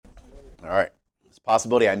All right. It's a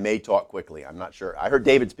possibility I may talk quickly. I'm not sure. I heard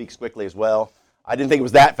David speaks quickly as well. I didn't think it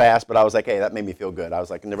was that fast, but I was like, hey, that made me feel good. I was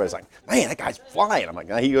like, and everybody's like, man, that guy's flying. I'm like,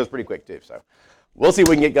 nah, he goes pretty quick too. So we'll see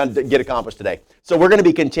what we can get accomplished today. So we're going to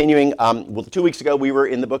be continuing. Well, 2 weeks ago, we were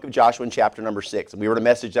in the book of Joshua in chapter number 6, and we were in a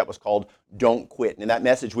message that was called Don't Quit. And in that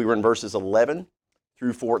message, we were in verses 11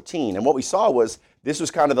 through 14. And what we saw was this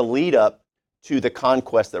was kind of the lead up to the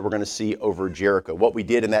conquest that we're going to see over Jericho. What we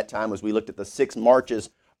did in that time was we looked at the 6 marches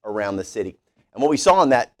around the city. And what we saw in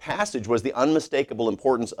that passage was the unmistakable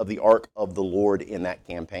importance of the ark of the Lord in that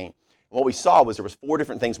campaign. And what we saw was there was 4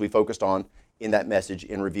 different things we focused on in that message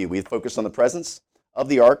in review. We focused on the presence of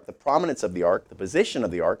the ark, the prominence of the ark, the position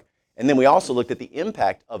of the ark, and then we also looked at the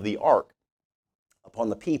impact of the ark upon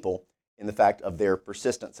the people in the fact of their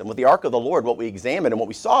persistence. And with the ark of the Lord, what we examined and what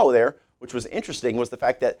we saw there, which was interesting, was the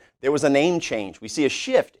fact that there was a name change. We see a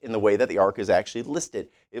shift in the way that the ark is actually listed.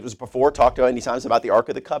 It was before talked about many times about the Ark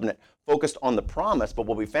of the Covenant, focused on the promise, but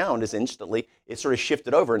what we found is instantly it sort of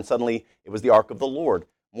shifted over, and suddenly it was the Ark of the Lord,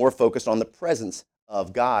 more focused on the presence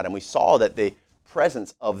of God. And we saw that the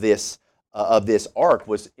presence of this ark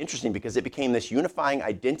was interesting because it became this unifying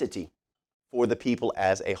identity for the people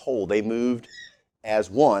as a whole. They moved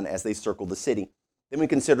as one as they circled the city. Then we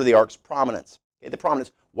consider the ark's prominence. Okay, the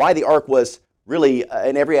prominence, why the ark was really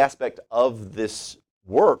in every aspect of this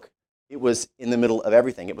work. It was in the middle of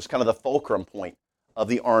everything. It was kind of the fulcrum point of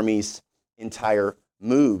the army's entire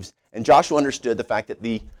moves. And Joshua understood the fact that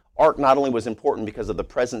the ark not only was important because of the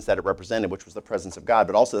presence that it represented, which was the presence of God,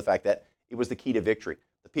 but also the fact that it was the key to victory.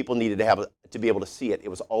 The people needed to be able to see it. It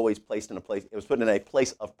was always placed in a place. It was put in a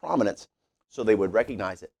place of prominence so they would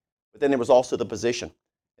recognize it. But then there was also the position.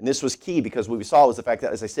 And this was key because what we saw was the fact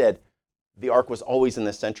that, as I said, the ark was always in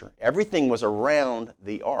the center. Everything was around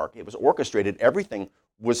the ark. It was orchestrated. Everything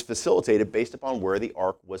was facilitated based upon where the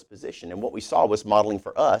ark was positioned. And what we saw was modeling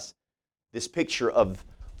for us this picture of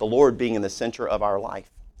the Lord being in the center of our life.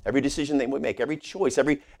 Every decision that we make, every choice,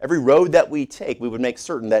 every road that we take, we would make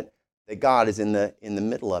certain that God is in the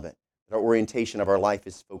middle of it. That our orientation of our life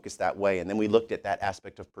is focused that way. And then we looked at that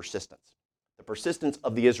aspect of persistence. The persistence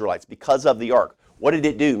of the Israelites because of the ark. What did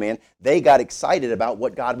it do, man? They got excited about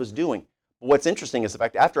what God was doing. But what's interesting is the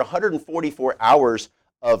fact after 144 hours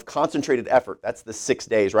of concentrated effort, that's the 6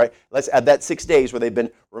 days, right? Let's add that 6 days where they've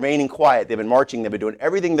been remaining quiet, they've been marching, they've been doing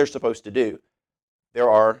everything they're supposed to do. There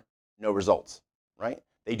are no results, right?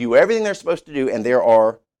 They do everything they're supposed to do and there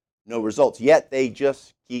are no results. Yet they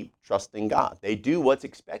just keep trusting God. They do what's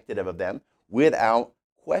expected of them without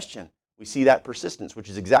question. We see that persistence, which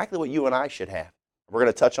is exactly what you and I should have. We're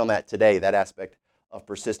going to touch on that today, that aspect of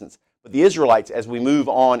persistence. But the Israelites, as we move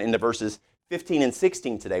on into verses 15 and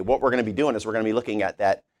 16 today, what we're going to be doing is we're going to be looking at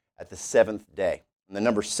that at the 7th day. And the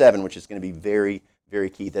number 7, which is going to be very, very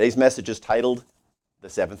key. Today's message is titled The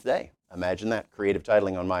 7th Day. Imagine that, creative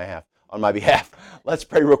titling on my behalf. Let's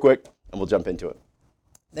pray real quick and we'll jump into it.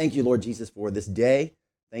 Thank you, Lord Jesus, for this day.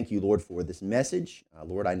 Thank you, Lord, for this message.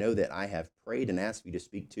 Lord, I know that I have prayed and asked you to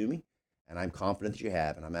speak to me. And I'm confident that you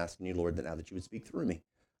have, and I'm asking you, Lord, that now that you would speak through me.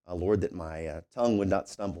 Lord, that my tongue would not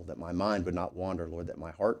stumble, that my mind would not wander, Lord, that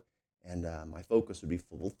my heart and my focus would be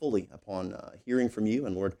fully upon hearing from you,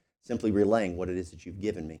 and Lord, simply relaying what it is that you've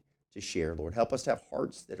given me to share. Lord, help us to have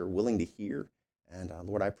hearts that are willing to hear, and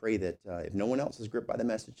Lord, I pray that if no one else is gripped by the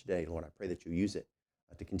message today, Lord, I pray that you use it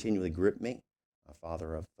to continually grip me,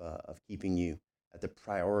 Father, of keeping you at the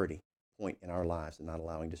priority point in our lives and not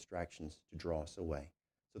allowing distractions to draw us away.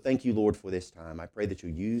 So thank you, Lord, for this time. I pray that you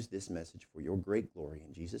use this message for your great glory.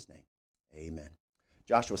 In Jesus' name, amen.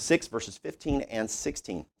 Joshua 6, verses 15 and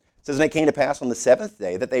 16. It says, and it came to pass on the 7th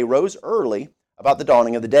day that they rose early about the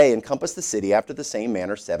dawning of the day and compassed the city after the same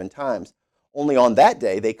manner 7 times. Only on that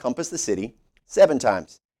day they compassed the city 7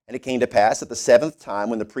 times. And it came to pass at the 7th time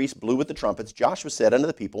when the priest blew with the trumpets, Joshua said unto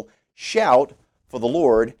the people, shout, for the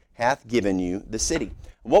Lord hath given you the city.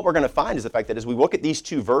 And what we're going to find is the fact that as we look at these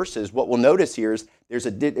 2 verses, what we'll notice here is there's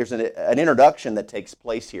an introduction that takes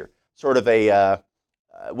place here. Sort of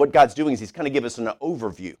what God's doing is he's kind of giving us an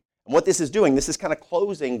overview. And what this is doing, this is kind of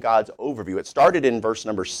closing God's overview. It started in verse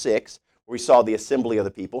number 6, where we saw the assembly of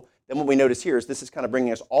the people. Then what we notice here is this is kind of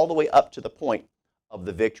bringing us all the way up to the point of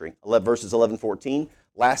the victory. Verses 11, 14,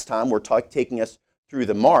 last time we're taking us through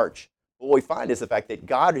the march. But what we find is the fact that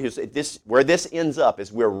God, where this ends up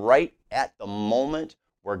is we're right at the moment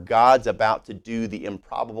where God's about to do the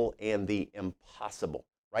improbable and the impossible,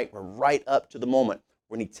 right? We're right up to the moment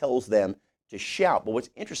when he tells them to shout. But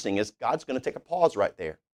what's interesting is God's going to take a pause right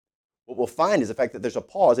there. What we'll find is the fact that there's a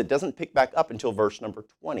pause. It doesn't pick back up until verse number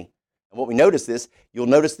 20. And what we notice you'll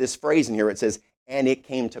notice this phrase in here. It says, and it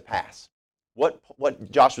came to pass.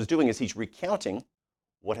 What Joshua's doing is he's recounting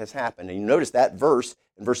what has happened. And you notice that verse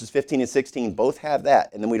in verses 15 and 16 both have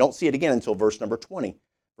that. And then we don't see it again until verse number 20.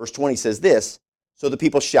 Verse 20 says this, so the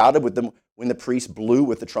people shouted with them when the priest blew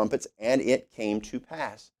with the trumpets, and it came to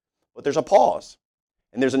pass. But there's a pause.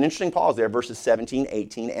 And there's an interesting pause there, verses 17,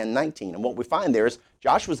 18, and 19. And what we find there is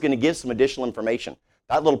Joshua's going to give some additional information.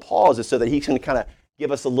 That little pause is so that he's going to kind of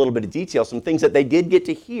give us a little bit of detail, some things that they did get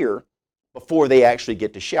to hear before they actually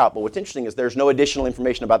get to shout. But what's interesting is there's no additional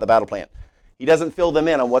information about the battle plan. He doesn't fill them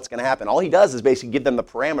in on what's going to happen. All he does is basically give them the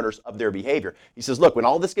parameters of their behavior. He says, look, when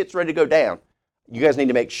all this gets ready to go down, you guys need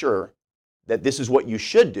to make sure that this is what you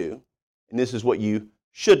should do and this is what you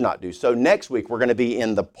should not do. So next week we're going to be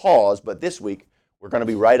in the pause, but this week we're going to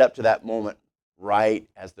be right up to that moment, right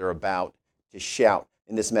as they're about to shout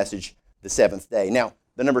in this message, the seventh day. Now,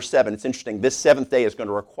 the number 7, it's interesting. This seventh day is going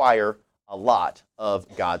to require a lot of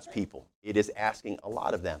God's people. It is asking a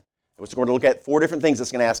lot of them. And we're going to look at 4 different things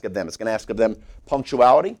it's going to ask of them. It's going to ask of them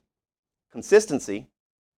punctuality, consistency,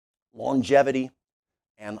 longevity,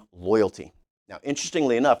 and loyalty. Now,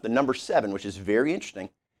 interestingly enough, the number 7, which is very interesting,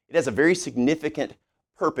 it has a very significant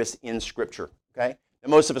purpose in Scripture, okay? And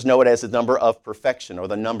most of us know it as the number of perfection or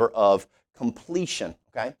the number of completion,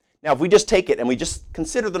 okay? Now, if we just take it and we just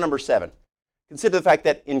consider the number 7, consider the fact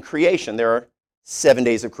that in creation, there are 7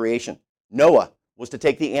 days of creation. Noah was to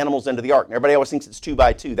take the animals into the ark. And everybody always thinks it's 2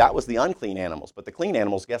 by 2. That was the unclean animals. But the clean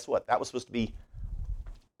animals, guess what? That was supposed to be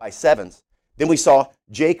by 7s. Then we saw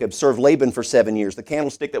Jacob serve Laban for 7 years. The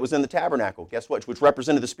candlestick that was in the tabernacle, guess what? Which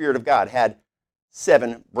represented the Spirit of God, had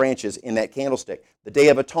 7 branches in that candlestick. The Day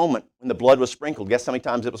of Atonement, when the blood was sprinkled, guess how many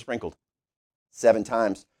times it was sprinkled? 7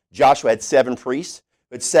 times. Joshua had 7 priests,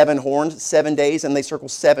 who had 7 horns, 7 days, and they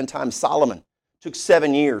circled 7 times. Solomon took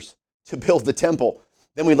 7 years to build the temple.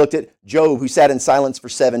 Then we looked at Job, who sat in silence for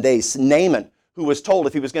 7 days. Naaman, who was told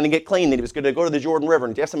if he was going to get clean, that he was going to go to the Jordan River,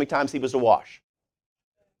 and guess how many times he was to wash?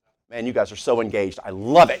 Man, you guys are so engaged. I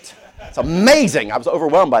love it. It's amazing. I was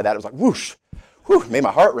overwhelmed by that. It was like, whoosh, whew, made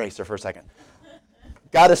my heart race there for a second.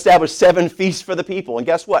 God established 7 feasts for the people. And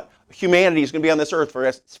guess what? Humanity is going to be on this earth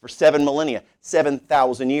for 7 millennia,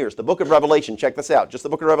 7,000 years. The book of Revelation, check this out, just the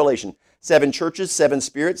book of Revelation. 7 churches, 7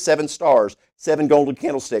 spirits, 7 stars, 7 golden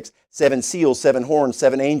candlesticks, 7 seals, 7 horns,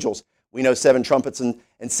 7 angels. We know 7 trumpets and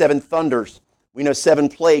 7 thunders. We know 7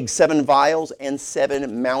 plagues, 7 vials, and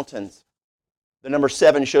 7 mountains. The number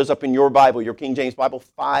 7 shows up in your Bible, your King James Bible,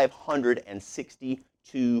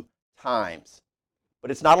 562 times. But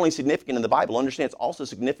it's not only significant in the Bible, understand it's also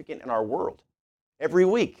significant in our world. Every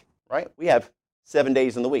week, right? We have 7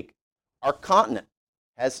 days in the week. Our continent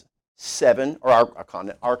has 7, or our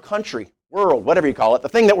continent, our country, world, whatever you call it, the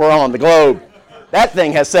thing that we're on, the globe, that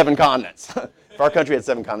thing has 7 continents. If our country had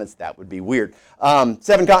 7 continents, that would be weird.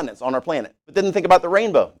 7 continents on our planet. But then think about the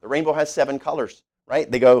rainbow. The rainbow has 7 colors, right?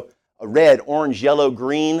 They go red, orange, yellow,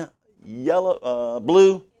 green,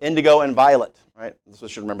 blue, indigo, and violet, right? So I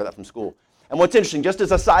should remember that from school. And what's interesting, just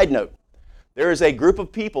as a side note, there is a group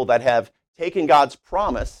of people that have taken God's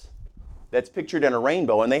promise that's pictured in a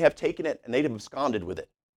rainbow, and they have taken it and they have absconded with it.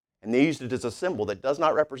 And they used it as a symbol that does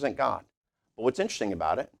not represent God. But what's interesting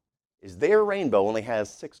about it is their rainbow only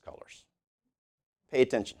has 6 colors. Pay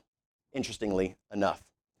attention, interestingly enough.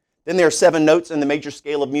 Then there are 7 notes in the major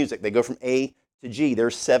scale of music. They go from A to G. There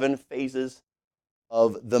are 7 phases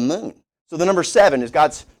of the moon. So the number 7 is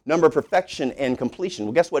God's number of perfection and completion.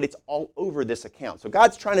 Well, guess what? It's all over this account. So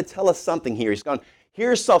God's trying to tell us something here. He's gone,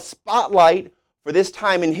 here's a spotlight for this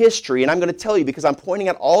time in history, and I'm going to tell you because I'm pointing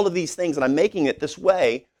out all of these things, and I'm making it this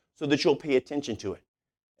way so that you'll pay attention to it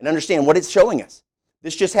and understand what it's showing us.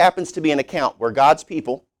 This just happens to be an account where God's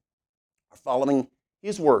people are following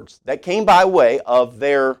His words that came by way of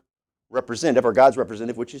their representative, or God's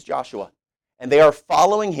representative, which is Joshua. And they are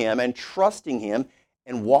following him and trusting him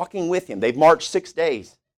and walking with him. They've marched 6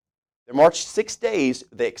 days. They marched 6 days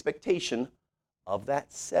with the expectation of that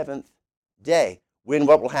 7th day, when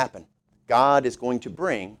what will happen? God is going to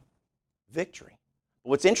bring victory. But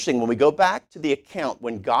what's interesting, when we go back to the account,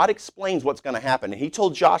 when God explains what's going to happen, and he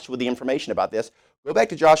told Joshua the information about this, go back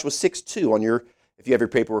to Joshua 6:2 on your, if you have your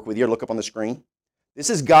paperwork with you, look up on the screen. This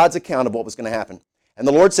is God's account of what was going to happen. And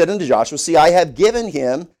the Lord said unto Joshua, see, I have given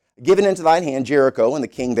into thine hand Jericho and the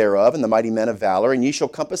king thereof and the mighty men of valor, and ye shall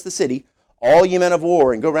compass the city, all ye men of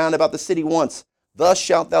war, and go round about the city once. Thus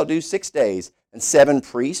shalt thou do 6 days, and 7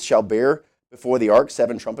 priests shall bear before the ark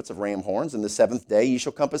 7 trumpets of ram horns, and the 7th day ye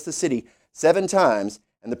shall compass the city 7 times,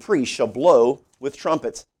 and the priests shall blow with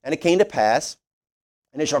trumpets. And it came to pass,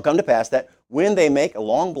 and it shall come to pass, that when they make a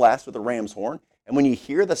long blast with the ram's horn, and when ye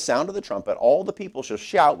hear the sound of the trumpet, all the people shall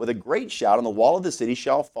shout with a great shout, and the wall of the city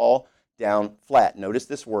shall fall down flat. Notice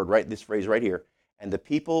this word, right? This phrase right here. And the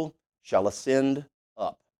people shall ascend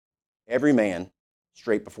up. every man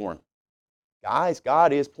straight before him. Guys,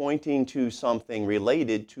 God is pointing to something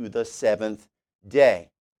related to the seventh day.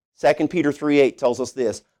 2 Peter 3:8 tells us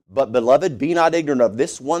this, "But beloved, be not ignorant of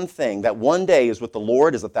this one thing, that one day is with the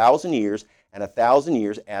Lord as 1,000 years, and 1,000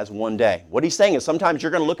 years as one day." What he's saying is sometimes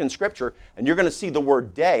you're going to look in Scripture and you're going to see the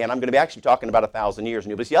word day, and I'm going to be actually talking about 1,000 years.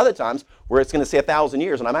 And you'll see other times where it's going to say 1,000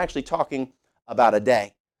 years, and I'm actually talking about a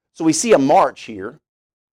day. So we see a march here,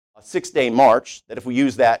 a 6-day march, that if we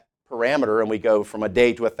use that parameter and we go from a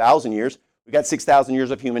day to 1,000 years, we got 6,000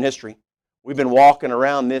 years of human history. We've been walking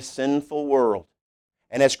around this sinful world.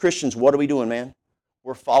 And as Christians, what are we doing, man?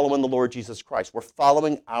 We're following the Lord Jesus Christ. We're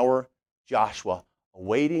following our Joshua,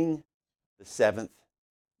 awaiting the seventh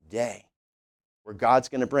day, where God's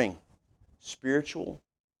going to bring spiritual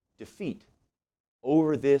defeat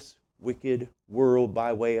over this wicked world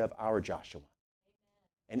by way of our Joshua,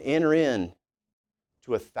 and enter in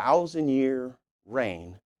to a 1,000-year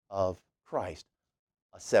reign of Christ,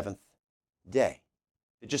 a seventh day.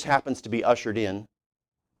 It just happens to be ushered in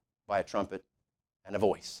by a trumpet and a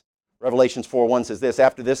voice. Revelations 4:1 says this,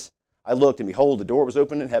 "After this I looked, and behold, the door was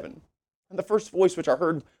opened in heaven. And the first voice which I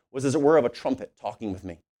heard was as it were of a trumpet talking with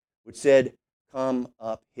me, which said, Come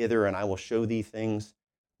up hither, and I will show thee things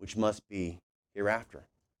which must be hereafter."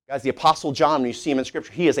 Guys, the Apostle John, when you see him in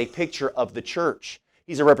Scripture, he is a picture of the church.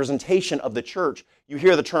 He's a representation of the church. You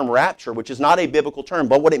hear the term rapture, which is not a biblical term,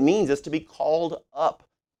 but what it means is to be called up.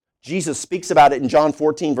 Jesus speaks about it in John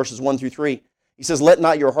 14, verses 1 through 3. He says, "Let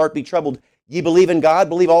not your heart be troubled. Ye believe in God,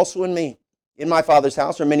 believe also in me. In my Father's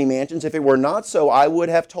house are many mansions. If it were not so, I would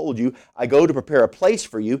have told you, I go to prepare a place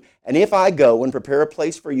for you. And if I go and prepare a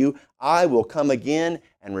place for you, I will come again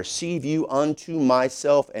and receive you unto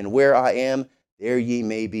myself. And where I am, there ye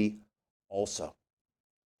may be also."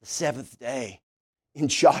 The seventh day in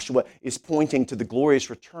Joshua is pointing to the glorious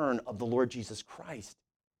return of the Lord Jesus Christ.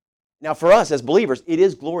 Now, for us as believers, it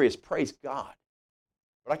is glorious. Praise God.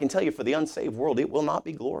 But I can tell you, for the unsaved world, it will not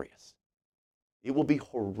be glorious. It will be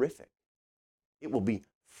horrific. It will be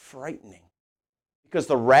frightening. Because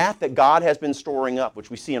the wrath that God has been storing up, which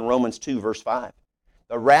we see in Romans 2, verse 5,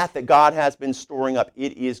 the wrath that God has been storing up,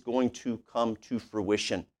 it is going to come to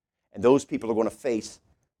fruition. And those people are going to face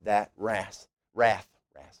that wrath.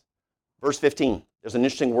 Verse 15, there's an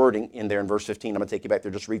interesting wording in there in verse 15. I'm going to take you back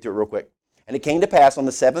there, just read through it real quick. "And it came to pass on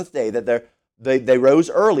the seventh day that they rose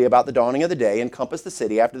early about the dawning of the day, and compassed the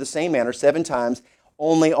city after the same manner 7 times,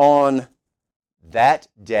 only on that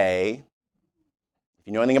day." If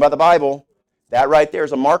you know anything about the Bible, that right there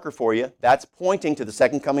is a marker for you. That's pointing to the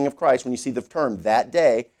second coming of Christ. When you see the term "that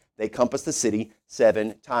day," they compassed the city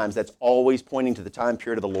 7 times. That's always pointing to the time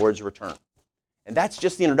period of the Lord's return. And that's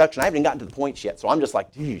just the introduction. I haven't even gotten to the points yet, so I'm just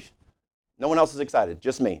like, geez. No one else is excited,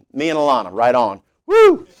 just me. Me and Alana, right on.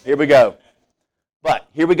 Woo! Here we go. But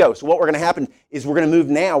here we go. So what we're going to happen is we're going to move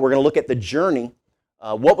now. We're going to look at the journey,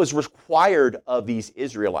 what was required of these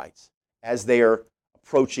Israelites as they are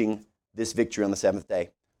approaching this victory on the seventh day.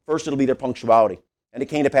 First, it'll be their punctuality. "And it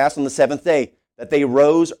came to pass on the seventh day that they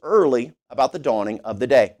rose early about the dawning of the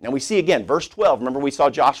day." Now we see again, verse 12. Remember we saw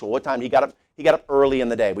Joshua. What time? He got up early in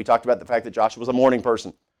the day. We talked about the fact that Joshua was a morning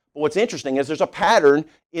person. But what's interesting is there's a pattern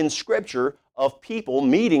in Scripture of people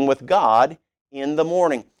meeting with God in the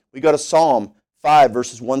morning. We go to Psalm 5,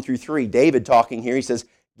 verses 1 through 3. David talking here. He says,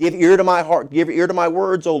 "Give ear to my heart, give ear to my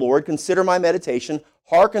words, O Lord. Consider my meditation.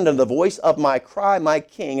 Hearken to the voice of my cry, my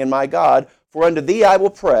King and my God. For unto thee I will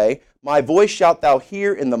pray. My voice shalt thou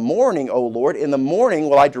hear in the morning, O Lord. In the morning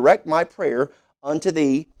will I direct my prayer unto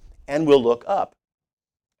thee, and will look up."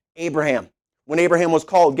 Abraham. When Abraham was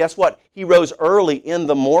called, guess what? He rose early in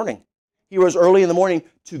the morning. He rose early in the morning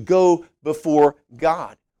to go before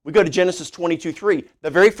God. We go to Genesis 22:3. The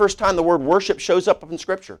very first time the word worship shows up in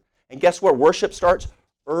Scripture. And guess where worship starts?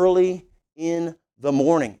 Early in the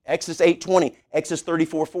morning. Exodus 8:20, Exodus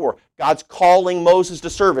 34:4. God's calling Moses to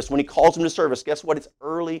service. When he calls him to service, guess what? It's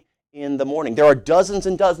early in the morning. There are dozens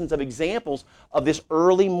and dozens of examples of this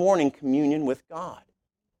early morning communion with God.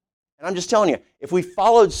 And I'm just telling you, if we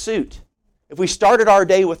followed suit, if we started our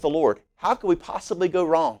day with the Lord, how could we possibly go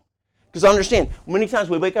wrong? Because understand, many times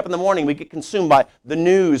we wake up in the morning, we get consumed by the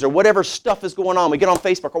news or whatever stuff is going on. We get on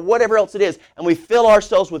Facebook or whatever else it is, and we fill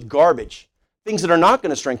ourselves with garbage. Things that are not going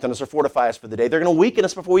to strengthen us or fortify us for the day. They're going to weaken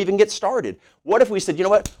us before we even get started. What if we said, you know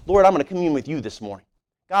what, Lord, I'm going to commune with you this morning.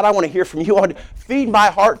 God, I want to hear from you. Feed my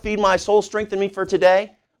heart, feed my soul, strengthen me for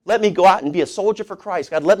today. Let me go out and be a soldier for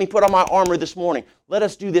Christ. God, let me put on my armor this morning. Let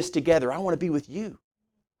us do this together. I want to be with you.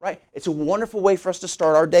 Right? It's a wonderful way for us to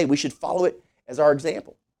start our day. We should follow it as our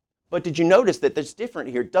example. But did you notice that that's different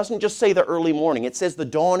here? It doesn't just say the early morning. It says the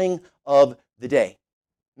dawning of the day.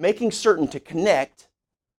 Making certain to connect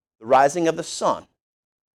the rising of the sun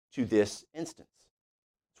to this instance.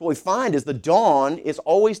 So what we find is the dawn is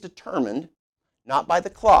always determined not by the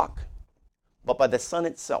clock, but by the sun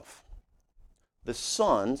itself. The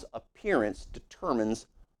sun's appearance determines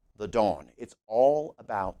the dawn. It's all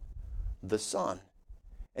about the sun.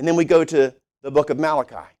 And then we go to the book of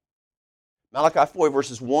Malachi. Malachi 4,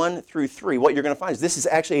 verses 1 through 3. What you're going to find is this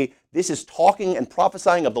is talking and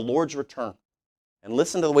prophesying of the Lord's return. And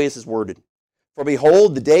listen to the way this is worded. For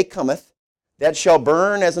behold, the day cometh that shall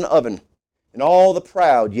burn as an oven, and all the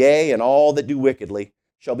proud, yea, and all that do wickedly,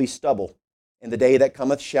 shall be stubble. And the day that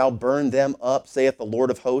cometh shall burn them up, saith the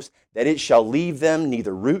Lord of hosts, that it shall leave them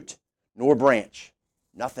neither root nor branch,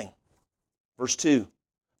 nothing. Verse 2,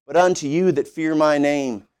 but unto you that fear my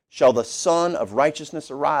name shall the Son of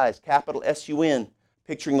righteousness arise, capital S-U-N,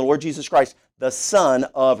 picturing the Lord Jesus Christ. The Son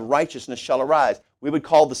of righteousness shall arise. We would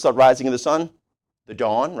call the rising of the sun the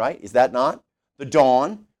dawn, right? Is that not? The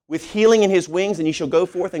dawn, with healing in his wings, and ye shall go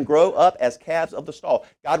forth and grow up as calves of the stall.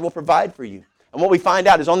 God will provide for you. And what we find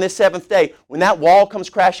out is on this seventh day, when that wall comes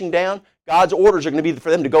crashing down, God's orders are going to be for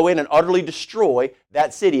them to go in and utterly destroy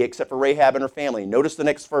that city except for Rahab and her family. Notice the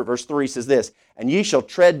next verse, verse 3 says this, and ye shall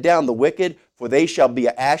tread down the wicked, for they shall be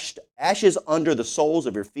ashes under the soles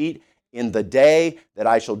of your feet in the day that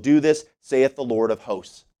I shall do this, saith the Lord of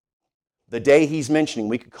hosts. The day he's mentioning,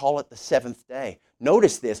 we could call it the seventh day.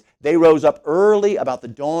 Notice this, they rose up early about the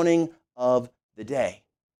dawning of the day.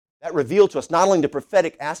 That revealed to us not only the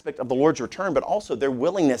prophetic aspect of the Lord's return, but also their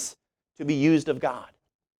willingness to be used of God,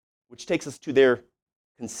 which takes us to their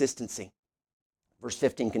consistency. Verse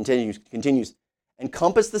 15 continues, and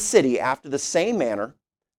compass the city after the same manner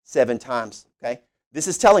 7 times. Okay? This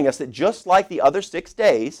is telling us that just like the other 6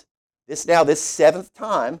 days, this 7th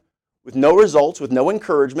time, with no results, with no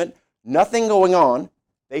encouragement, nothing going on,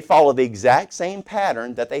 they follow the exact same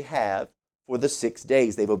pattern that they have for the 6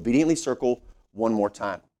 days. They've obediently circled one more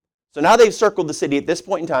time. So now they've circled the city at this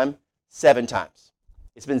point in time 7 times.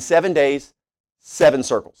 It's been 7 days, 7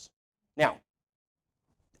 circles. Now,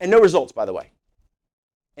 and no results, by the way.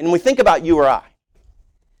 And when we think about you or I,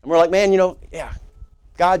 and we're like, man, yeah,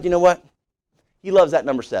 God, you know what? He loves that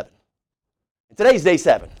number 7. And today's day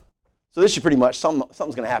 7. So this should pretty much, something's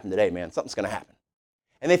going to happen today, man. Something's going to happen.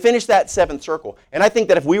 And they finished that 7th circle. And I think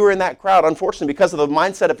that if we were in that crowd, unfortunately, because of the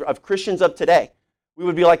mindset of Christians of today, we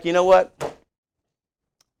would be like, you know what?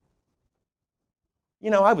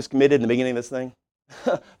 I was committed in the beginning of this thing.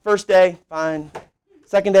 First day, fine.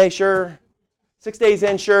 Second day, sure. 6 days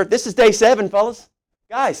in, sure. This is day 7, fellas.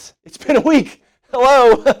 Guys, it's been a week.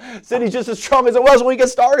 Hello. City's just as strong as it was when we got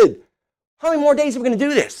started. How many more days are we going to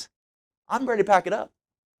do this? I'm ready to pack it up.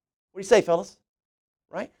 What do you say, fellas?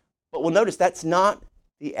 Right? But we'll notice that's not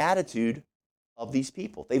the attitude of these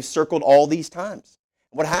people. They've circled all these times.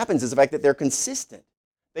 What happens is the fact that they're consistent.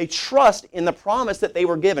 They trust in the promise that they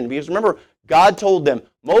were given. Because remember, God told them,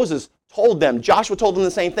 Moses told them, Joshua told them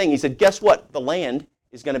the same thing. He said, guess what? The land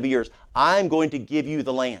is going to be yours. I'm going to give you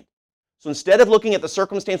the land. So instead of looking at the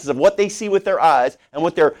circumstances of what they see with their eyes and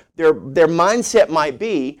what their mindset might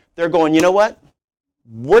be, they're going, you know what?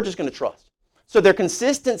 We're just going to trust. So their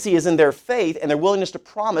consistency is in their faith and their willingness to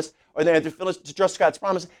promise, or their willingness to trust God's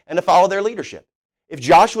promise and to follow their leadership. If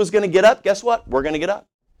Joshua's going to get up, guess what? We're going to get up.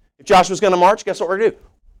 If Joshua's going to march, guess what we're going to do?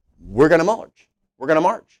 We're going to march. We're going to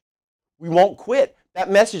march. We won't quit. That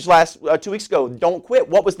message 2 weeks ago, don't quit.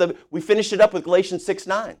 We finished it up with Galatians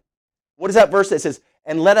 6:9. What is that verse that says,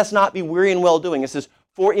 and let us not be weary in well-doing? It says,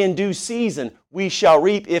 for in due season we shall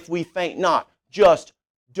reap if we faint not. Just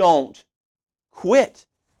don't quit.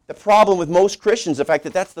 The problem with most Christians, the fact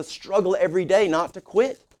that that's the struggle every day, not to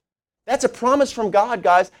quit. That's a promise from God,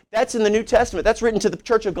 guys. That's in the New Testament. That's written to the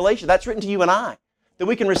church of Galatia. That's written to you and I. That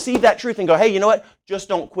we can receive that truth and go, hey, you know what? Just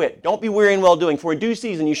don't quit. Don't be weary in well-doing. For in due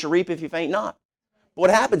season you shall reap if you faint not. But what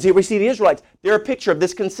happens here, we see the Israelites. They're a picture of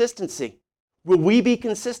this consistency. Will we be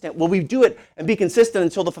consistent? Will we do it and be consistent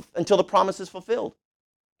until the promise is fulfilled?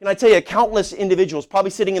 Can I tell you, countless individuals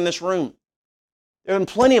probably sitting in this room, there have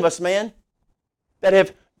been plenty of us, man, that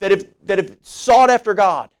have sought after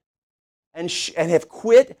God and have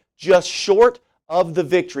quit just short of the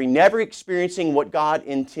victory, never experiencing what God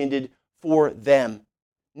intended for them,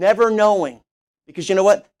 never knowing. Because you know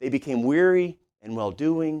what? They became weary and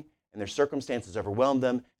well-doing, and their circumstances overwhelmed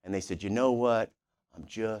them, and they said, you know what? I'm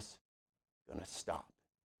just going to stop.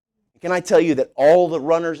 Can I tell you that all the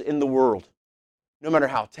runners in the world, no matter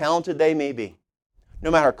how talented they may be,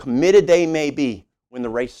 no matter how committed they may be when the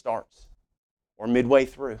race starts or midway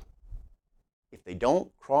through, if they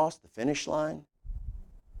don't cross the finish line,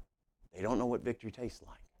 they don't know what victory tastes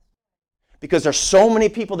like. Because there's so many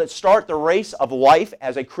people that start the race of life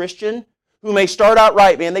as a Christian who may start out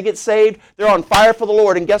right, man. They get saved, they're on fire for the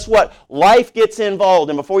Lord, and guess what? Life gets involved,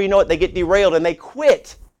 and before you know it, they get derailed, and they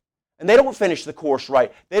quit. And they don't finish the course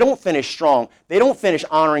right. They don't finish strong. They don't finish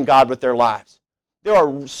honoring God with their lives. There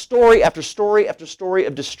are story after story after story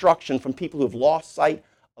of destruction from people who have lost sight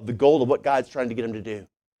of the goal of what God's trying to get them to do.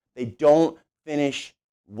 They don't finish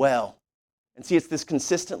well. And see, it's this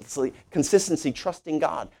consistency trusting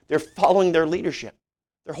God. They're following their leadership.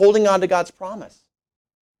 They're holding on to God's promise.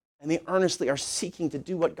 And they earnestly are seeking to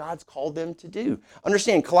do what God's called them to do.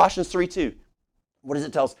 Understand, Colossians 3:2. What does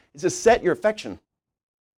it tell us? It says, set your affection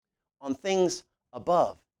on things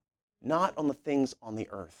above, not on the things on the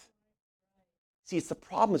earth. See, it's the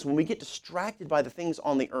problem is when we get distracted by the things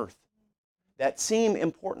on the earth that seem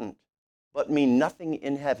important but mean nothing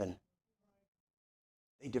in heaven,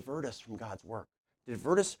 they divert us from God's work. They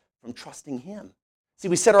divert us from trusting Him. See,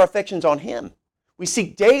 we set our affections on Him. We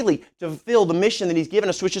seek daily to fulfill the mission that He's given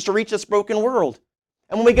us, which is to reach this broken world.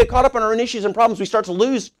 And when we get caught up in our own issues and problems, we start to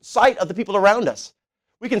lose sight of the people around us.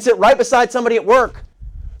 We can sit right beside somebody at work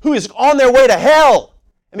who is on their way to hell.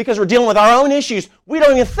 And because we're dealing with our own issues, we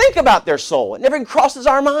don't even think about their soul. It never even crosses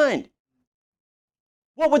our mind.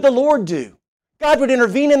 What would the Lord do? God would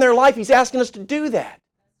intervene in their life. He's asking us to do that.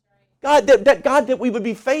 God, that we would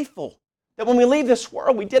be faithful. That when we leave this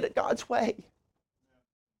world, we did it God's way.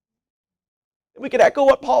 That we could echo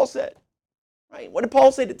what Paul said. Right? What did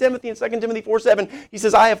Paul say to Timothy in 2 Timothy 4:7? He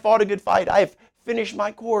says, I have fought a good fight. I have finished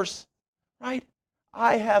my course. Right?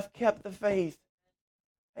 I have kept the faith.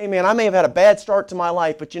 Hey man, I may have had a bad start to my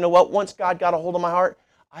life, but you know what? Once God got a hold of my heart,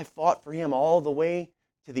 I fought for Him all the way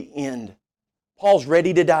to the end. Paul's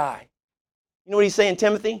ready to die. You know what he's saying,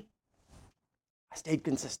 Timothy? I stayed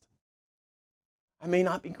consistent. I may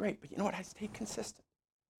not be great, but you know what? I stayed consistent.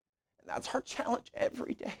 And that's our challenge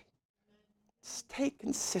every day. Stay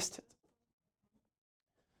consistent.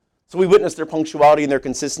 So we witnessed their punctuality and their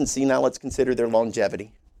consistency. Now let's consider their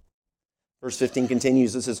longevity. Verse 15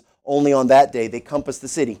 continues. It says, only on that day they compassed the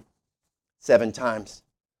city 7 times.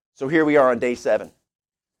 So here we are on day 7.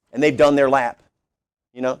 And they've done their lap.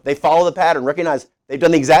 You know, they follow the pattern. Recognize they've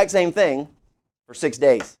done the exact same thing for 6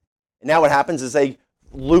 days. And now what happens is they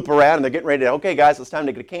loop around and they're getting ready to, okay, guys, it's time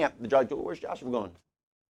to get to camp. The judge, where's Joshua going?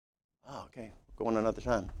 Oh, okay, we're going another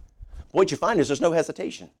time. But what you find is there's no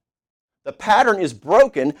hesitation. The pattern is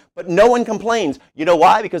broken, but no one complains. You know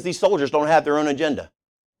why? Because these soldiers don't have their own agenda.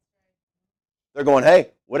 They're going,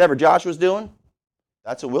 hey, whatever Joshua's doing,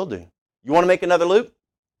 that's what we'll do. You want to make another loop?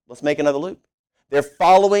 Let's make another loop. They're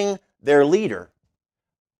following their leader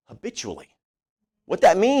habitually. What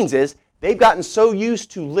that means is they've gotten so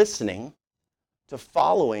used to listening, to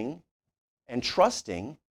following, and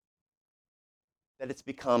trusting that it's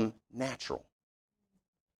become natural.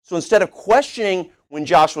 So instead of questioning when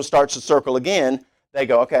Joshua starts to circle again, they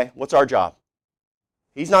go, okay, what's our job?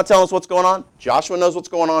 He's not telling us what's going on. Joshua knows what's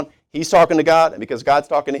going on. He's talking to God, and because God's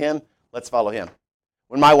talking to him, let's follow him.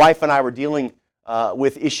 When my wife and I were dealing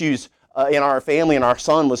with issues in our family and our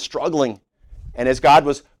son was struggling, and as God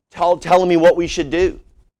was telling me what we should do,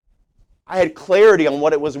 I had clarity on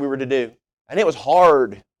what it was we were to do. And it was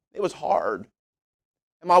hard. It was hard.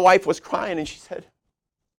 And my wife was crying, and she said,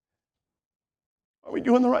 are we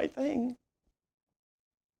doing the right thing?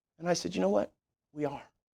 And I said, you know what? We are.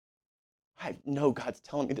 I know God's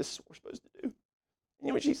telling me this is what we're supposed to do. And you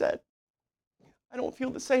know what she said? I don't feel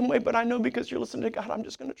the same way, but I know because you're listening to God, I'm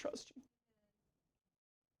just going to trust you.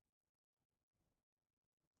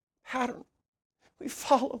 Pattern. We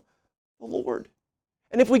follow the Lord.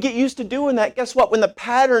 And if we get used to doing that, guess what? When the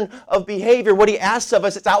pattern of behavior, what He asks of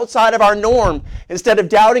us, it's outside of our norm. Instead of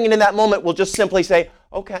doubting it in that moment, we'll just simply say,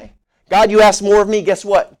 okay, God, you ask more of me, guess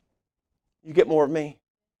what? You get more of me.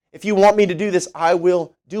 If you want me to do this, I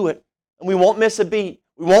will do it. And we won't miss a beat.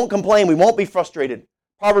 We won't complain. We won't be frustrated.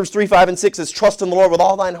 Proverbs 3, 5, and 6 says, trust in the Lord with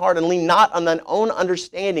all thine heart and lean not on thine own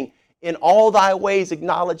understanding. In all thy ways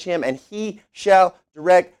acknowledge Him, and He shall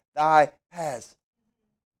direct thy paths.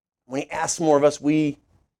 When He asks more of us, we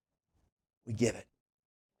give it.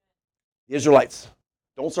 The Israelites,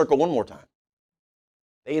 don't circle one more time.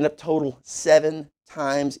 They end up total 7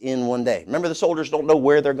 times in one day. Remember, the soldiers don't know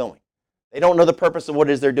where they're going. They don't know the purpose of what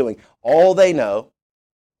it is they're doing. All they know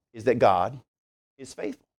is that God is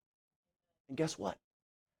faithful. And guess what?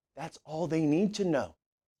 That's all they need to know.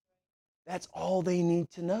 That's all they need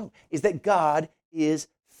to know, is that God is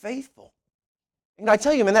faithful. And I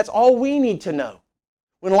tell you, man, that's all we need to know.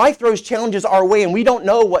 When life throws challenges our way and we don't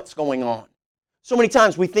know what's going on, so many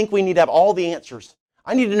times we think we need to have all the answers.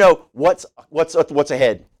 I need to know what's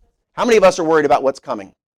ahead. How many of us are worried about what's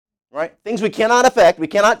coming? right? Things we cannot affect, we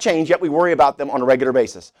cannot change, yet we worry about them on a regular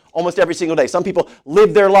basis, almost every single day. Some people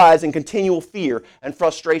live their lives in continual fear and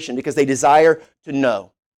frustration because they desire to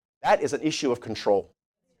know. That is an issue of control.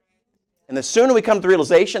 And the sooner we come to the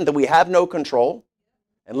realization that we have no control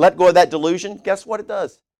and let go of that delusion, guess what it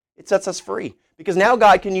does? It sets us free. Because now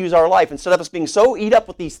God can use our life. Instead of us being so eat up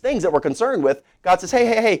with these things that we're concerned with, God says,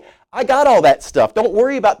 hey, I got all that stuff. Don't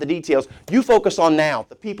worry about the details. You focus on now,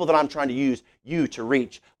 the people that I'm trying to use you to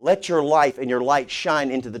reach. Let your life and your light shine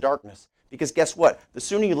into the darkness. Because guess what? The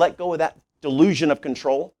sooner you let go of that delusion of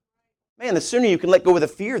control, man, the sooner you can let go of the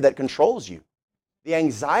fear that controls you, the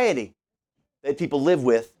anxiety that people live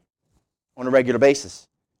with on a regular basis.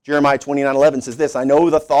 Jeremiah 29:11 says this, I know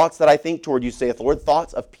the thoughts that I think toward you, saith the Lord,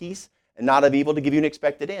 thoughts of peace and not of evil, to give you an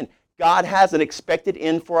expected end. God has an expected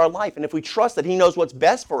end for our life. And if we trust that He knows what's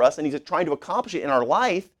best for us and He's trying to accomplish it in our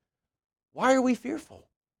life, why are we fearful?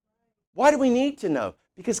 Why do we need to know?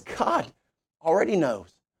 Because God already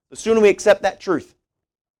knows. The sooner we accept that truth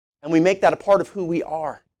and we make that a part of who we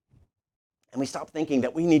are, and we stop thinking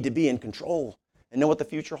that we need to be in control and know what the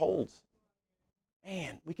future holds,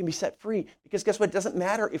 man, we can be set free. Because guess what? It doesn't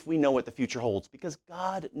matter if we know what the future holds, because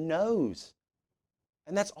God knows.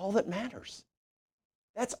 And that's all that matters.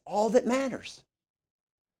 That's all that matters.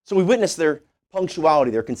 So we witness their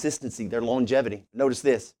punctuality, their consistency, their longevity. Notice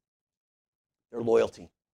this, their loyalty.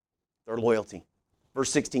 Their loyalty.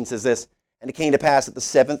 Verse 16 says this, and it came to pass at the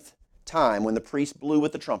 7th time when the priest blew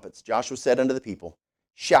with the trumpets, Joshua said unto the people,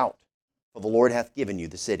 shout, for the Lord hath given you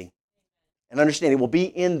the city. And understand, it will be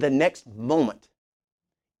in the next moment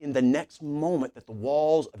that the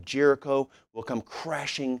walls of Jericho will come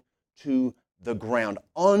crashing to the ground.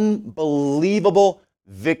 Unbelievable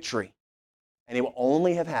victory. And it will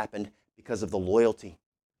only have happened because of the loyalty,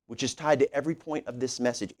 which is tied to every point of this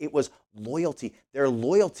message. It was loyalty, their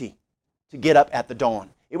loyalty to get up at the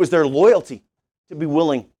dawn. It was their loyalty to be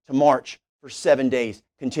willing to march for 7 days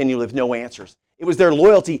continually with no answers. It was their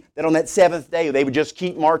loyalty that on that 7th day they would just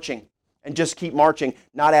keep marching and just keep marching,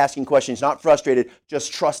 not asking questions, not frustrated,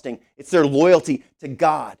 just trusting. It's their loyalty to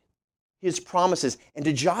God, His promises, and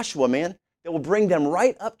to Joshua, man, that will bring them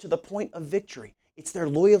right up to the point of victory. It's their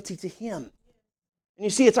loyalty to Him. And you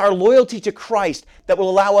see, it's our loyalty to Christ that will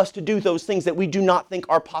allow us to do those things that we do not think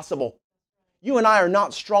are possible. You and I are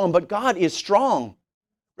not strong, but God is strong.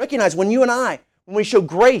 Recognize when we show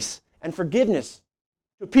grace and forgiveness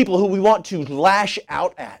to people who we want to lash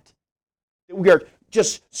out at, that we are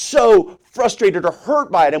just so frustrated or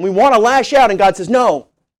hurt by it, and we want to lash out, and God says, no.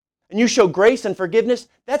 And you show grace and forgiveness,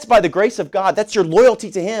 that's by the grace of God. That's your loyalty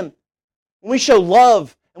to Him. When we show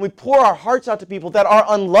love and we pour our hearts out to people that are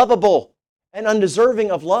unlovable and undeserving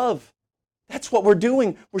of love, that's what we're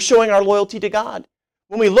doing. We're showing our loyalty to God.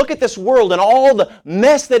 When we look at this world and all the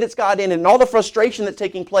mess that it's got in it and all the frustration that's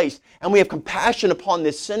taking place, and we have compassion upon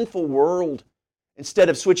this sinful world, instead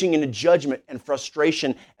of switching into judgment and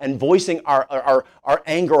frustration and voicing our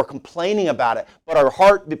anger or complaining about it, but our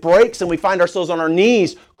heart breaks and we find ourselves on our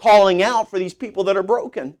knees calling out for these people that are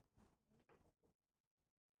broken.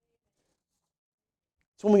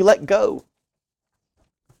 It's when we let go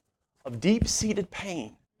of deep-seated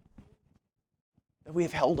pain that we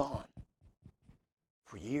have held on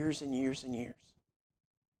for years and years and years.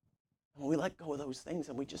 And when we let go of those things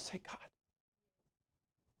and we just say, God,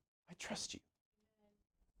 I trust you.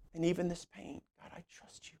 And even this pain, God, I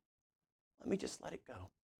trust you. Let me just let it go.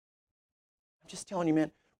 I'm just telling you,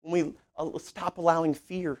 man, when we stop allowing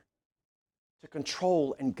fear to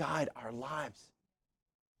control and guide our lives,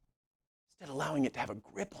 instead of allowing it to have a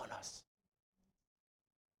grip on us,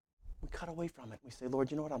 we cut away from it. We say,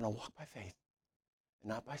 Lord, you know what? I'm going to walk by faith and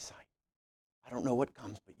not by sight. I don't know what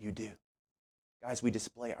comes, but you do. Guys, we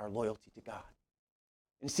display our loyalty to God.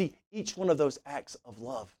 And see, each one of those acts of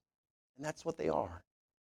love, and that's what they are,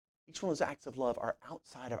 each one of those acts of love are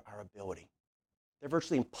outside of our ability. They're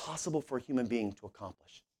virtually impossible for a human being to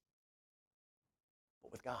accomplish.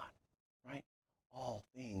 But with God, right, all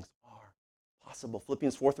things are possible.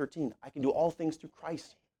 Philippians 4:13, I can do all things through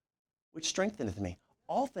Christ, which strengtheneth me.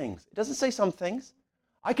 All things. It doesn't say some things.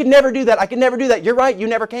 I could never do that. I could never do that. You're right, you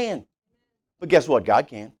never can. But guess what? God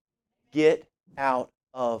can. Get out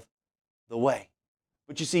of the way.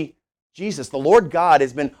 But you see, Jesus, the Lord God,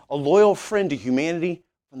 has been a loyal friend to humanity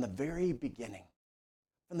from the very beginning.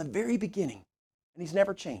 From the very beginning. And He's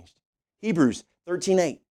never changed. Hebrews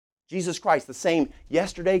 13:8. Jesus Christ, the same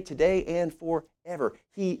yesterday, today, and forever.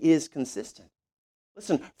 He is consistent.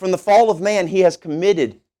 Listen, from the fall of man, He has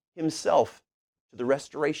committed Himself to the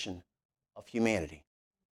restoration of humanity.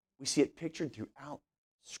 We see it pictured throughout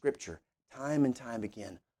Scripture, time and time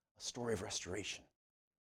again, a story of restoration.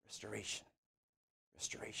 Restoration.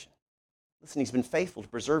 Restoration. Listen, he's been faithful to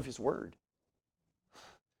preserve his word.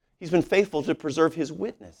 He's been faithful to preserve his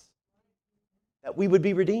witness, that we would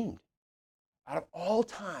be redeemed. Out of all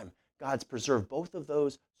time, God's preserved both of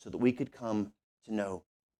those so that we could come to know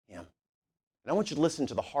him. And I want you to listen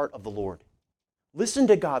to the heart of the Lord. Listen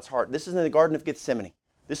to God's heart. This is in the Garden of Gethsemane.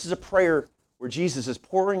 This is a prayer where Jesus is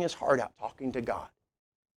pouring his heart out, talking to God.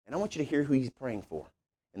 And I want you to hear who he's praying for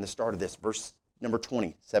in the start of this, verse number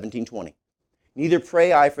 20, 17:20. Neither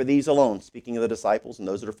pray I for these alone, speaking of the disciples and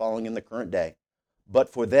those that are following in the current day, but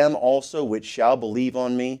for them also which shall believe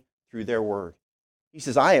on me through their word. He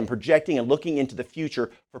says, I am projecting and looking into the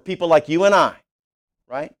future for people like you and I,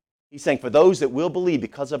 right? He's saying for those that will believe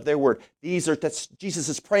because of their word. Jesus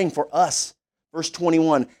is praying for us. Verse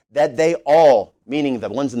 21, that they all, meaning the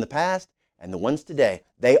ones in the past and the ones today,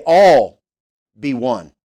 they all be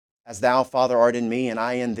one. As thou, Father, art in me and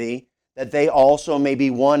I in thee, that they also may be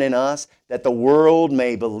one in us, that the world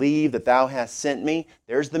may believe that thou hast sent me.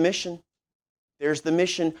 There's the mission. There's the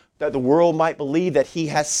mission, that the world might believe that he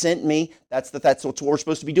has sent me. That's what we're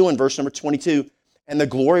supposed to be doing. Verse number 22, and the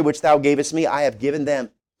glory which thou gavest me, I have given them,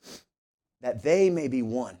 that they may be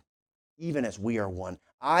one, even as we are one.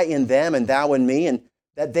 I in them and thou in me, and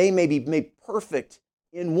that they may be made perfect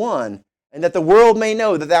in one, and that the world may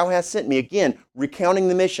know that thou hast sent me. Again, recounting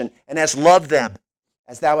the mission, and hast loved them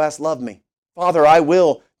as thou hast loved me. Father, I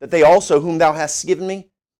will that they also, whom thou hast given me,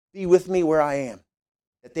 be with me where I am,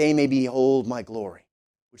 that they may behold my glory,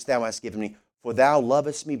 which thou hast given me. For thou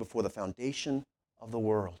lovest me before the foundation of the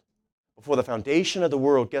world. Before the foundation of the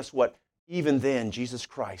world, guess what? Even then, Jesus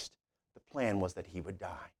Christ, the plan was that he would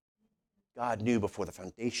die. God knew before the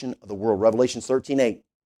foundation of the world. Revelation 13:8.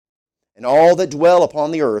 And all that dwell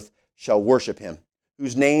upon the earth shall worship him,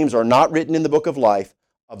 whose names are not written in the book of life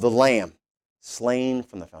of the Lamb, slain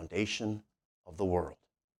from the foundation of the world.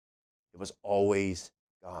 It was always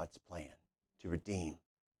God's plan to redeem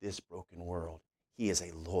this broken world. He is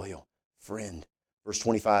a loyal friend. Verse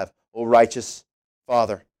 25, O righteous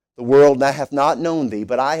Father, the world now hath not known thee,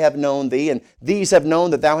 but I have known thee, and these have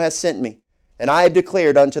known that thou hast sent me. And I have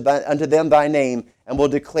declared unto them thy name, and will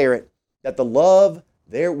declare it, that the love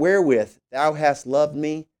wherewith thou hast loved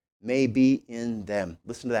me may be in them.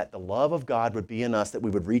 Listen to that. The love of God would be in us, that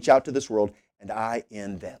we would reach out to this world, and I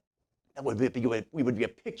in them. That would be, we would be a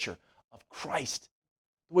picture of Christ.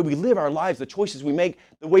 The way we live our lives, the choices we make,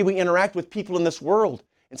 the way we interact with people in this world.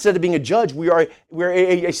 Instead of being a judge, we're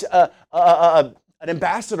an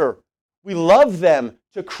ambassador. We love them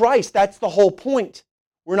to Christ. That's the whole point.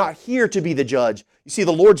 We're not here to be the judge. You see,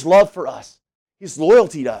 the Lord's love for us, his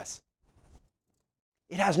loyalty to us,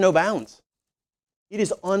 it has no bounds. It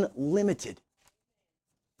is unlimited.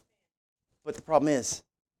 But the problem is,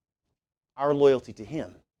 our loyalty to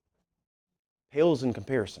him pales in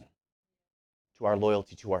comparison to our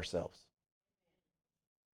loyalty to ourselves.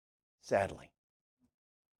 Sadly.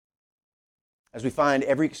 As we find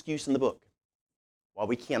every excuse in the book, why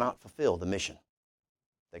we cannot fulfill the mission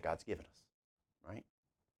that God's given us, right?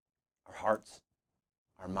 Our hearts,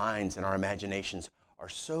 our minds, and our imaginations are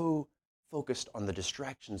so focused on the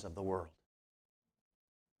distractions of the world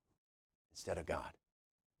instead of God.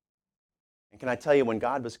 And can I tell you, when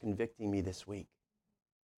God was convicting me this week,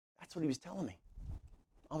 that's what he was telling me.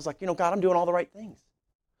 I was like, God, I'm doing all the right things.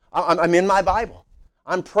 I'm in my Bible.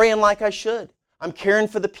 I'm praying like I should. I'm caring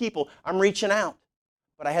for the people. I'm reaching out.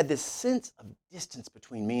 But I had this sense of distance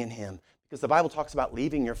between me and him, because the Bible talks about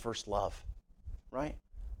leaving your first love, right?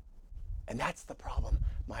 And that's the problem.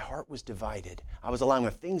 My heart was divided. I was allowing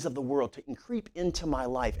the things of the world to creep into my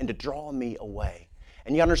life and to draw me away.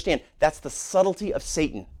 And you understand, that's the subtlety of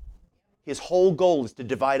Satan. His whole goal is to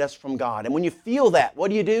divide us from God. And when you feel that,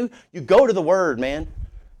 what do? You go to the Word, man.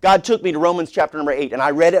 God took me to Romans chapter number 8, and I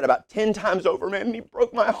read it about 10 times over, man, and he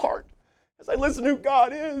broke my heart as I listened to who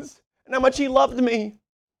God is and how much he loved me.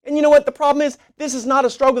 And you know what? The problem is, this is not a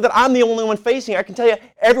struggle that I'm the only one facing. I can tell you,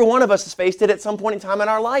 every one of us has faced it at some point in time in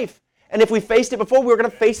our life. And if we faced it before, we're going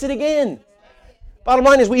to face it again. Bottom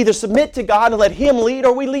line is, we either submit to God and let him lead,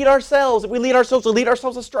 or we lead ourselves. If we lead ourselves, we'll lead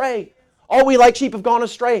ourselves astray. All we like sheep have gone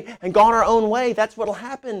astray and gone our own way. That's what will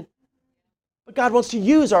happen. But God wants to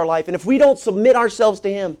use our life. And if we don't submit ourselves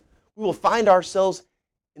to him, we will find ourselves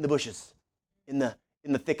in the bushes, in the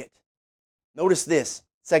thicket. Notice this,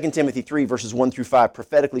 2 Timothy 3, verses 1 through 5,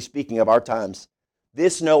 prophetically speaking of our times.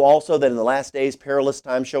 This know also, that in the last days perilous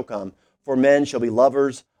times shall come, for men shall be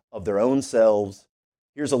lovers of their own selves.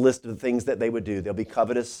 Here's a list of the things that they would do. They'll be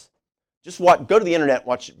covetous. Go to the internet,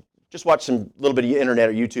 just watch some little bit of internet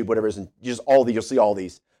or YouTube, whatever it is, and you'll see all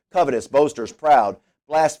these. Covetous, boasters, proud,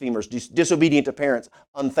 blasphemers, disobedient to parents,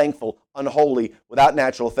 unthankful, unholy, without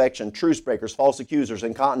natural affection, truce breakers, false accusers,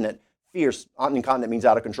 incontinent, fierce, incontinent means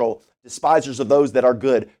out of control, despisers of those that are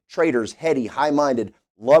good, traitors, heady, high-minded,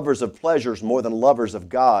 lovers of pleasures more than lovers of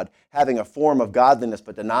God, having a form of godliness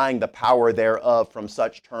but denying the power thereof, from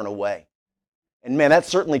such turn away. And man, that's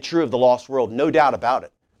certainly true of the lost world, no doubt about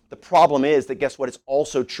it. The problem is that, guess what? It's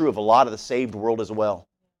also true of a lot of the saved world as well.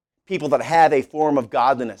 People that have a form of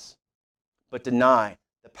godliness but deny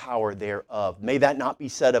the power thereof. May that not be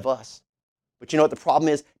said of us. But you know what the problem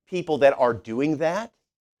is? People that are doing that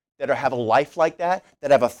have a life like that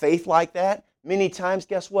have a faith like that, many times,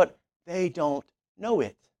 guess what? They don't know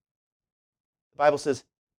it. The Bible says,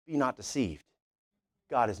 be not deceived.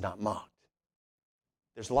 God is not mocked.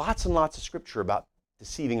 There's lots and lots of scripture about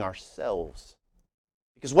deceiving ourselves.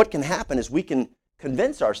 Because what can happen is we can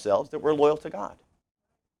convince ourselves that we're loyal to God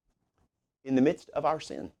in the midst of our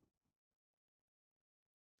sin.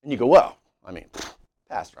 And you go, well,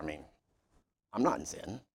 Pastor, I'm not in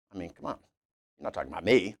sin. Come on. You're not talking about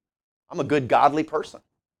me. I'm a good, godly person.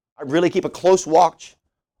 I really keep a close watch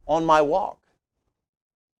on my walk.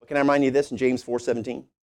 But can I remind you of this in James 4:17?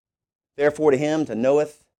 Therefore to him that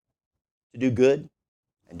knoweth to do good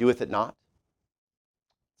and doeth it not,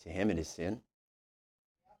 to him it is sin.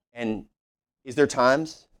 And is there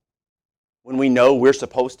times when we know we're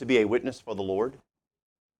supposed to be a witness for the Lord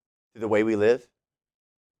through the way we live,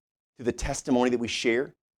 through the testimony that we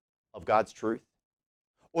share of God's truth,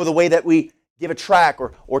 or the way that we give a tract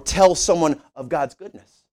or tell someone of God's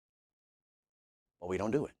goodness? Well, we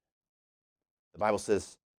don't do it. The Bible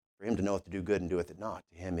says, for him to knoweth to do good and doeth it not,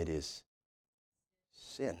 to him it is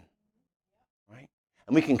sin. Right?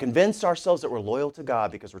 And we can convince ourselves that we're loyal to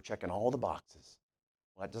God because we're checking all the boxes.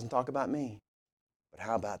 Well, that doesn't talk about me. But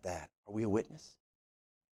how about that? Are we a witness?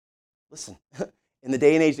 Listen, in the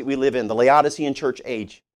day and age that we live in, the Laodicean church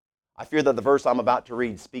age, I fear that the verse I'm about to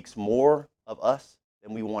read speaks more of us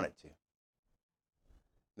than we want it to.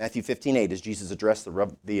 Matthew 15:8, as Jesus addressed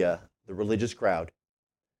the religious crowd.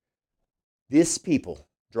 This people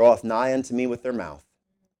draweth nigh unto me with their mouth,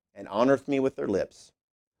 and honoreth me with their lips,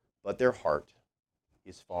 but their heart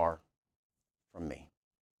is far from me.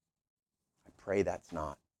 I pray that's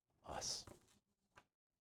not us.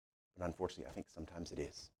 But unfortunately, I think sometimes it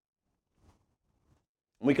is.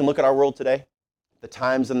 And we can look at our world today, the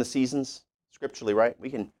times and the seasons, scripturally, right? We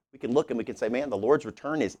can look and we can say, man, the Lord's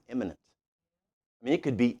return is imminent. It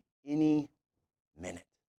could be any minute.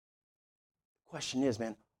 The question is,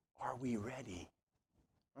 man, are we ready?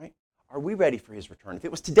 Right? Are we ready for his return? If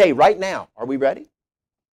it was today, right now, are we ready?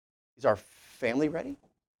 Is our family ready?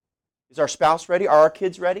 Is our spouse ready? Are our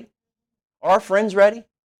kids ready? Are our friends ready?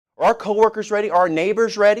 Are our coworkers ready? Are our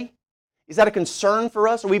neighbors ready? Is that a concern for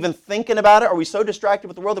us? Are we even thinking about it? Are we so distracted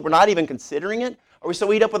with the world that we're not even considering it? Are we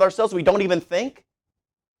so eat up with ourselves that we don't even think?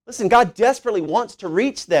 Listen, God desperately wants to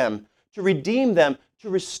reach them, to redeem them, to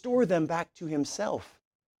restore them back to himself.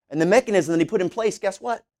 And the mechanism that he put in place, guess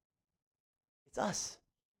what? It's us.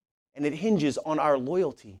 And it hinges on our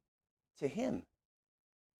loyalty to him.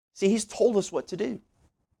 See, he's told us what to do.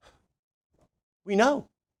 We know.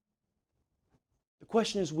 The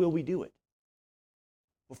question is, will we do it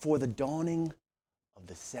before the dawning of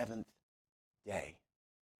the seventh day?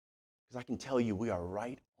 Because I can tell you, we are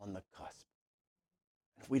right on the cusp.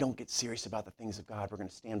 And if we don't get serious about the things of God, we're going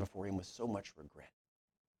to stand before him with so much regret,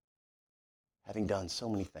 having done so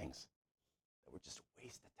many things that were just a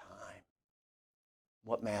waste of time.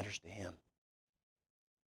 What matters to him?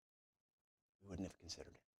 We wouldn't have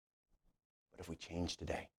considered it. But if we change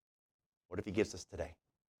today, what if he gives us today?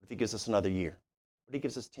 What if he gives us another year? What if he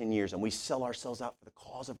gives us 10 years and we sell ourselves out for the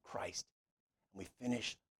cause of Christ and we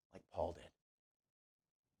finish like Paul did?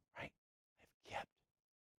 Right? I've kept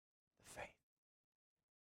the faith.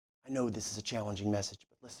 I know this is a challenging message,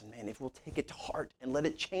 but listen, man, if we'll take it to heart and let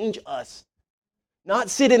it change us, not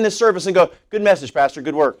sit in this service and go, good message, Pastor,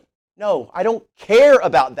 good work. No, I don't care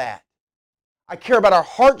about that. I care about our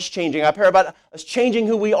hearts changing. I care about us changing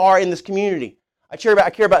who we are in this community. I care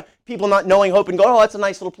about people not knowing hope and go, oh, that's a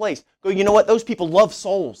nice little place. Go, you know what? Those people love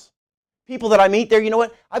souls. People that I meet there, you know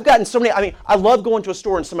what? I've gotten so many, I love going to a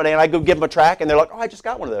store and somebody, and I go give them a tract, and they're like, oh, I just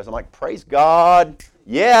got one of those. I'm like, praise God.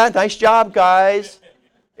 Yeah, nice job, guys.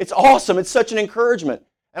 It's awesome. It's such an encouragement.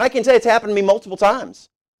 And I can tell you it's happened to me multiple times.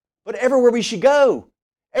 But everywhere we should go,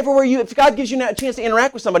 if God gives you a chance to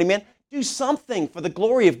interact with somebody, man, do something for the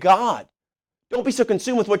glory of God. Don't be so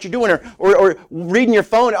consumed with what you're doing or reading your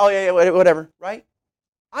phone. Oh, yeah, whatever, right?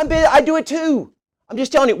 I do it too. I'm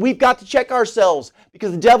just telling you, we've got to check ourselves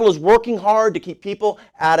because the devil is working hard to keep people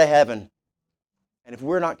out of heaven. And if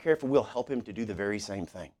we're not careful, we'll help him to do the very same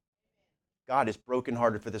thing. God is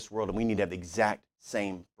brokenhearted for this world, and we need to have the exact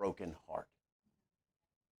same broken heart,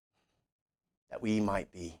 that we might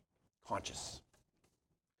be conscious.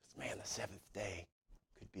 Because, man, the seventh day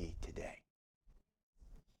could be today.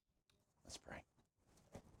 Let's pray.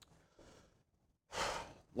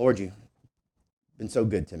 Lord, you've been so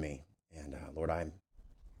good to me. And, Lord, I'm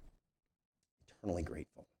eternally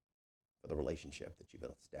grateful for the relationship that you've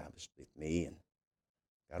established with me and,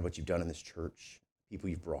 God, what you've done in this church, people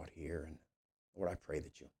you've brought here. And, Lord, I pray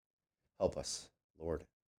that you help us, Lord.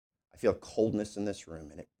 I feel coldness in this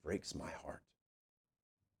room, and it breaks my heart.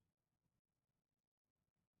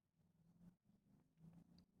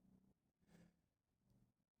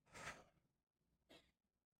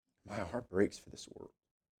 My heart breaks for this world.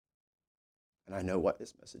 And I know why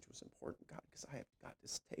this message was important, God, because I have got to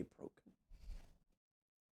stay broken.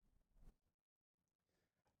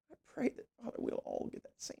 I pray that, Father, we'll all get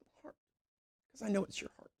that same heart, because I know it's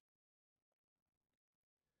your heart.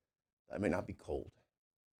 I may not be cold.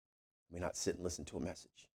 I may not sit and listen to a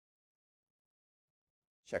message.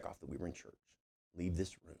 Check off that we were in church. Leave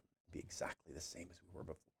this room and be exactly the same as we were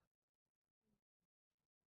before.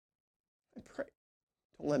 I pray,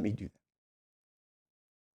 don't let me do that.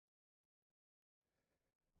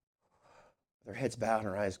 With our heads bowed and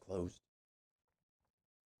our eyes closed.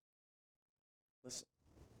 Listen,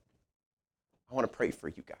 I want to pray for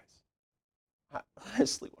you guys. I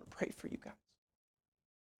honestly want to pray for you guys.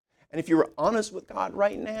 And if you were honest with God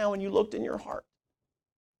right now and you looked in your heart,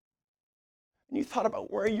 and you thought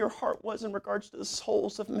about where your heart was in regards to the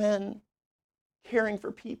souls of men, caring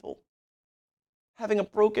for people, having a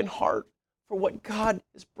broken heart for what God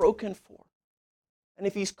is broken for. And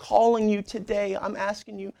if he's calling you today, I'm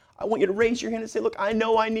asking you, I want you to raise your hand and say, look, I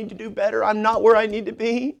know I need to do better. I'm not where I need to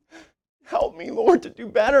be. Help me, Lord, to do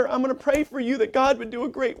better. I'm going to pray for you that God would do a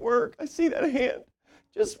great work. I see that hand.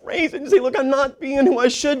 Just raise it and say, look, I'm not being who I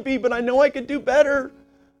should be, but I know I could do better.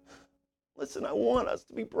 Listen, I want us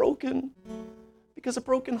to be broken because a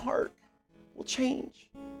broken heart will change.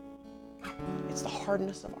 It's the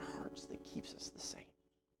hardness of our hearts that keeps us the same.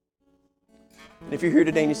 And if you're here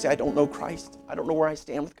today and you say, I don't know Christ, I don't know where I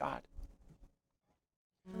stand with God,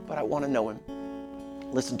 but I want to know him.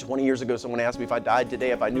 Listen, 20 years ago, someone asked me if I died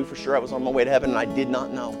today, if I knew for sure I was on my way to heaven, and I did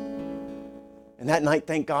not know. And that night,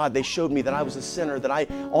 thank God, they showed me that I was a sinner, that I,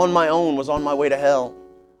 on my own, was on my way to hell.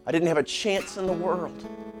 I didn't have a chance in the world.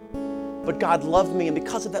 But God loved me, and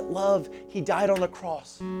because of that love, he died on the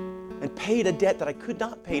cross and paid a debt that I could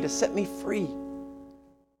not pay to set me free.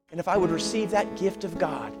 And if I would receive that gift of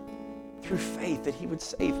God through faith, that he would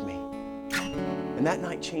save me. And that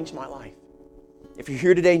night changed my life. If you're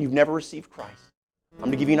here today and you've never received Christ, I'm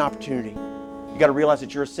going to give you an opportunity. You got to realize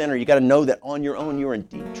that you're a sinner. You got to know that on your own you're in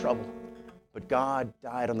deep trouble. But God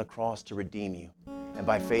died on the cross to redeem you. And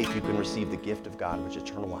by faith you can receive the gift of God, which is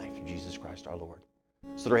eternal life through Jesus Christ our Lord.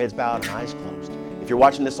 So their heads bowed and eyes closed. If you're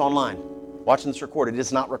watching this online, watching this recorded, it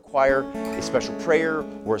does not require a special prayer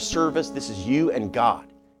or a service. This is you and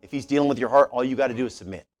God. If he's dealing with your heart, all you got to do is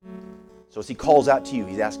submit. So as he calls out to you,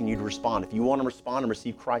 he's asking you to respond. If you want to respond and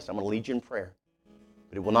receive Christ, I'm going to lead you in prayer.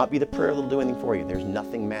 But it will not be the prayer that'll do anything for you. There's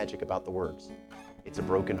nothing magic about the words. It's a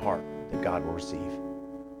broken heart that God will receive.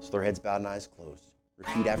 So their heads bowed and eyes closed.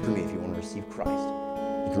 Repeat after me if you want to receive Christ.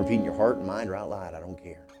 You can repeat in your heart and mind or out loud. I don't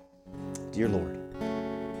care. Dear Lord,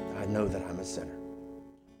 I know that I'm a sinner.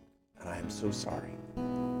 And I am so sorry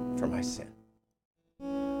for my sin.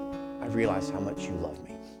 I realize how much you love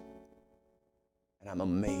me. And I'm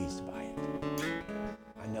amazed by it.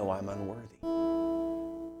 I know I'm unworthy.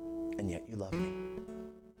 And yet you love me.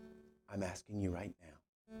 I'm asking you right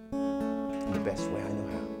now, in the best way I know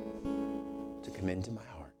how, to come into my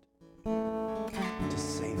heart, to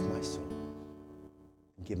save my soul,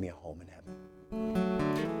 and give me a home in heaven.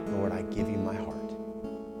 Lord, I give you my heart.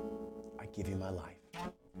 I give you my life.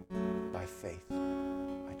 By faith,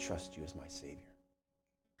 I trust you as my Savior.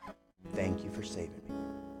 Thank you for saving me.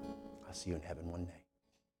 I'll see you in heaven one day.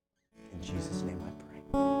 In Jesus' name I pray.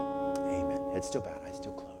 Amen. Head still bowed, eyes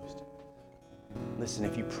still closed. Listen,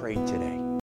 if you prayed today,